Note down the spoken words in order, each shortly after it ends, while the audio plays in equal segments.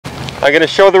I'm going to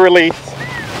show the release.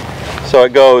 So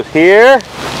it goes here,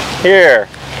 here.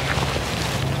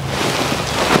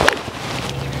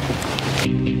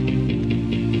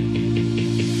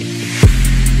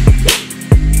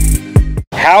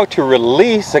 How to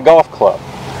release a golf club.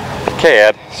 Okay,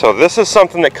 Ed, so this is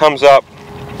something that comes up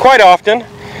quite often.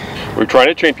 We're trying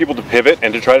to train people to pivot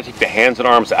and to try to take the hands and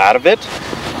arms out of it,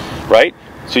 right?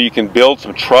 So you can build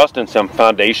some trust and some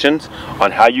foundations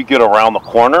on how you get around the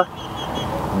corner,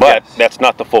 but yes, that's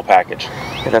not the full package.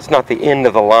 And that's not the end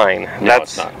of the line. No,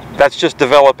 it's not. That's just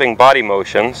developing body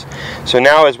motions. So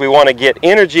now as we want to get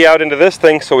energy out into this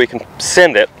thing so we can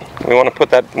send it, we want to put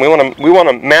that, we want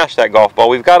to mash that golf ball,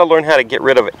 we've got to learn how to get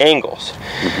rid of angles.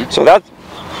 So that's,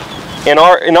 in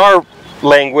our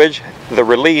language, the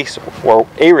release, or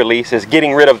a release, is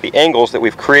getting rid of the angles that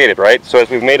we've created, right? So as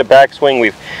we've made a backswing,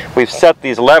 we've set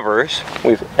these levers,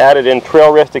 we've added in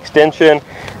trail wrist extension,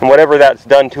 and whatever that's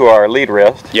done to our lead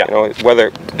wrist, yeah, you know, whether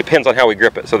it depends on how we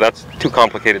grip it, so that's too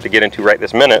complicated to get into right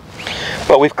this minute.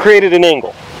 But we've created an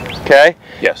angle, okay?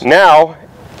 Yes. Now,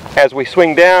 as we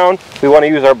swing down, we want to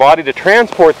use our body to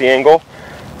transport the angle,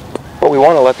 but we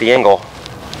want to let the angle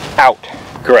out.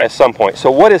 Correct. At some point.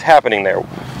 So what is happening there?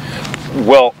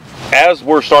 Well, as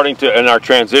we're starting to, in our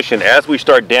transition, as we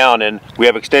start down and we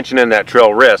have extension in that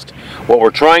trail wrist, what we're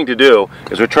trying to do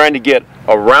is we're trying to get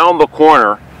around the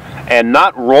corner and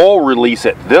not roll release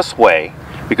it this way,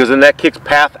 because then that kicks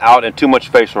path out and too much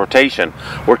face rotation.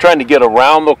 We're trying to get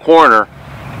around the corner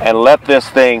and let this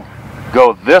thing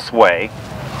go this way,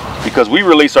 because we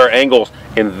release our angles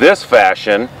in this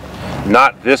fashion,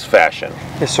 not this fashion.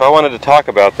 Yeah, so I wanted to talk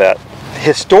about that.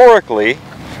 Historically,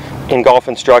 in golf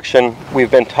instruction,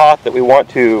 we've been taught that we want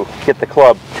to get the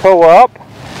club toe up.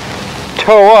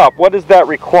 Toe up, what does that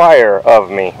require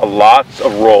of me? Lots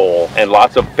of roll and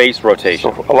lots of face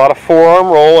rotation. So a lot of forearm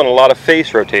roll and a lot of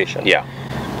face rotation. Yeah.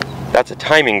 That's a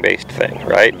timing based thing,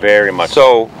 right? Very much.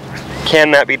 So,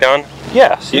 can that be done?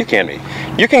 Yes. It can be.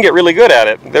 You can get really good at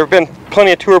it. There have been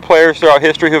plenty of tour players throughout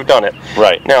history who've done it.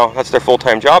 Right. Now, that's their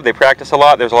full-time job. They practice a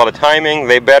lot. There's a lot of timing.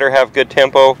 They better have good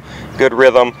tempo, good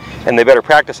rhythm, and they better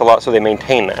practice a lot so they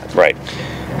maintain that. Right.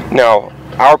 Now,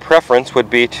 our preference would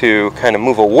be to kind of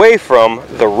move away from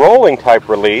the rolling type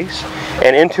release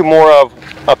and into more of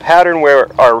a pattern where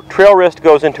our trail wrist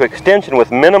goes into extension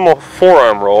with minimal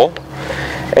forearm roll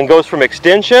and goes from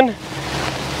extension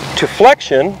to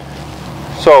flexion.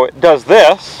 So it does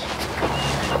this,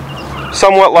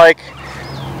 somewhat like,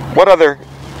 what other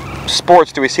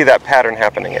sports do we see that pattern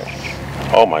happening in?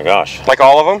 Oh my gosh. Like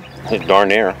all of them? Darn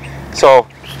near. So,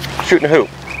 shooting a hoop.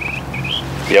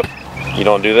 Yep. You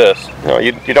don't do this. No,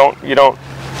 you don't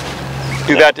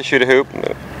do that to shoot a hoop.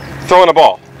 Throwing a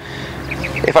ball.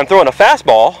 If I'm throwing a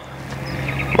fastball,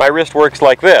 my wrist works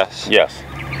like this. Yes.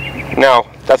 Now,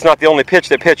 that's not the only pitch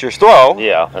that pitchers throw.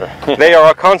 Yeah. They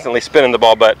are constantly spinning the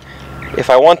ball, but if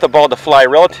I want the ball to fly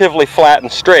relatively flat and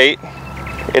straight,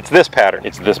 it's this pattern.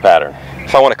 It's this pattern.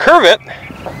 If I want to curve it,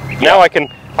 now I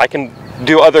can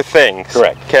do other things.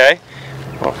 Correct. Okay?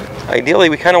 Well, ideally,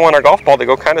 we kind of want our golf ball to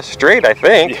go kind of straight, I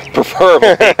think. Yeah, preferably.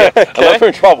 Okay? Unless we're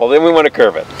in trouble, then we want to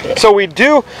curve it. So we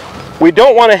don't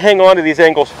want to hang on to these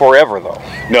angles forever, though.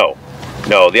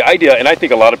 No, the idea, and I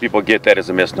think a lot of people get that as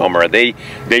a misnomer. They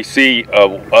see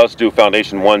us do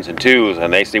foundation 1s and 2s,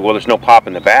 and they say, well, there's no pop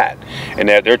in the bat. And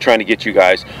that they're trying to get you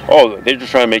guys, oh, they're just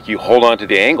trying to make you hold on to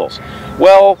the angles.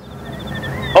 Well,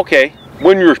 okay,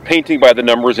 when you're painting by the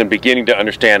numbers and beginning to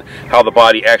understand how the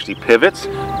body actually pivots,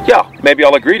 yeah, maybe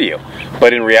I'll agree to you.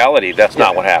 But in reality, that's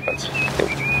not what happens.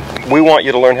 We want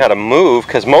you to learn how to move,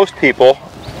 because most people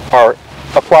are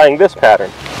applying this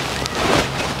pattern.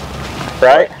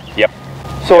 Right? Yep.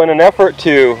 So in an effort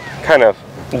to kind of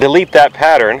delete that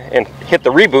pattern and hit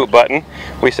the reboot button,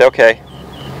 we say, okay,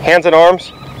 hands and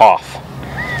arms, off.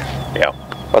 Yeah.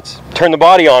 Let's turn the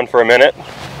body on for a minute.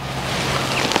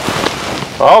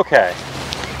 Okay.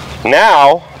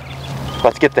 Now,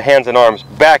 let's get the hands and arms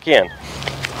back in.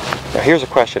 Now here's a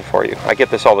question for you. I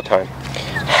get this all the time.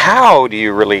 How do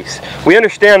you release? We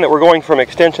understand that we're going from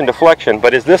extension to flexion,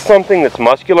 but is this something that's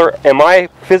muscular? Am I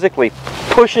physically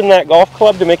pushing that golf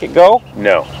club to make it go?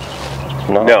 No,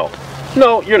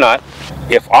 you're not.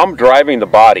 If I'm driving the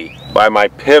body by my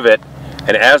pivot,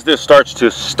 and as this starts to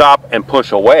stop and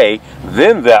push away,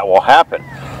 then that will happen.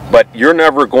 But you're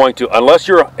never going to,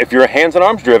 if you're hands and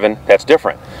arms driven, that's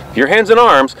different. If you're hands and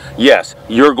arms, yes,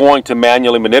 you're going to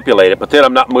manually manipulate it, but then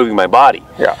I'm not moving my body.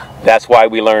 Yeah. That's why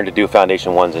we learn to do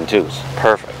foundation 1s and 2s.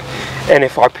 Perfect. And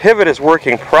if our pivot is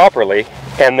working properly,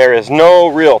 and there is no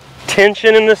real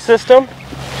tension in the system,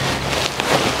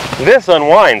 this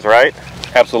unwinds, right?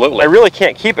 Absolutely. I really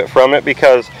can't keep it from it,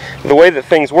 because the way that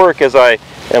things work is I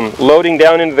am loading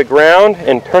down into the ground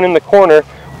and turning the corner,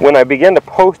 when I begin to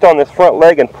post on this front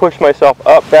leg and push myself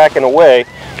up, back, and away,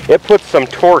 it puts some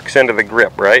torques into the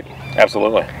grip, right?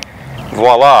 Absolutely.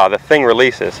 Voila, the thing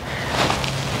releases.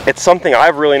 It's something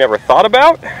I've really never thought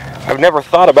about. I've never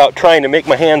thought about trying to make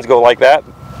my hands go like that,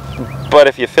 but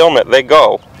if you film it, they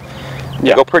go.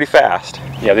 They go pretty fast.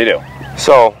 Yeah, they do.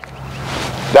 So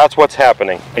that's what's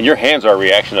happening. And your hands are a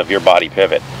reaction of your body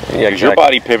pivot. Yeah, because your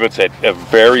body pivots at a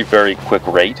very, very quick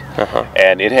rate,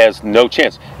 and it has no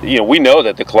chance. You know, we know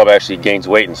that the club actually gains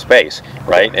weight in space,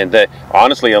 right? And that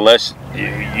honestly, unless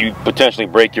you potentially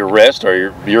break your wrist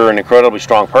or you're an incredibly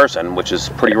strong person, which is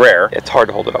pretty rare, it's hard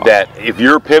to hold it off. That if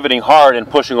you're pivoting hard and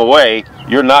pushing away,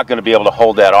 you're not going to be able to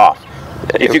hold that off.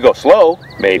 If you go slow,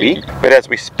 maybe. But as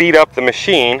we speed up the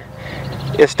machine,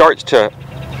 it starts to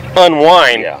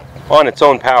unwind on its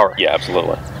own power. Yeah,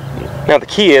 absolutely. Now the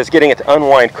key is getting it to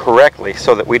unwind correctly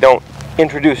so that we don't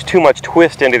introduce too much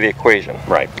twist into the equation.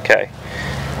 Right. Okay.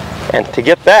 And to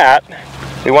get that,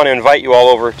 we want to invite you all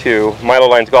over to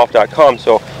milolinesgolf.com.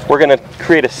 So we're going to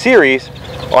create a series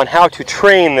on how to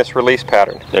train this release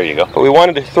pattern. There you go. But we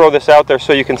wanted to throw this out there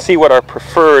so you can see what our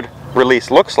preferred release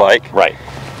looks like. Right.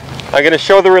 I'm going to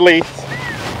show the release.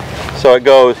 So it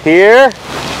goes here,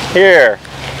 here.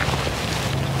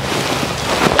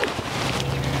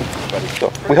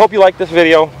 So we hope you like this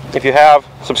video. If you have,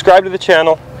 subscribe to the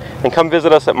channel and come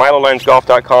visit us at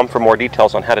milolinesgolf.com for more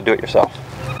details on how to do it yourself.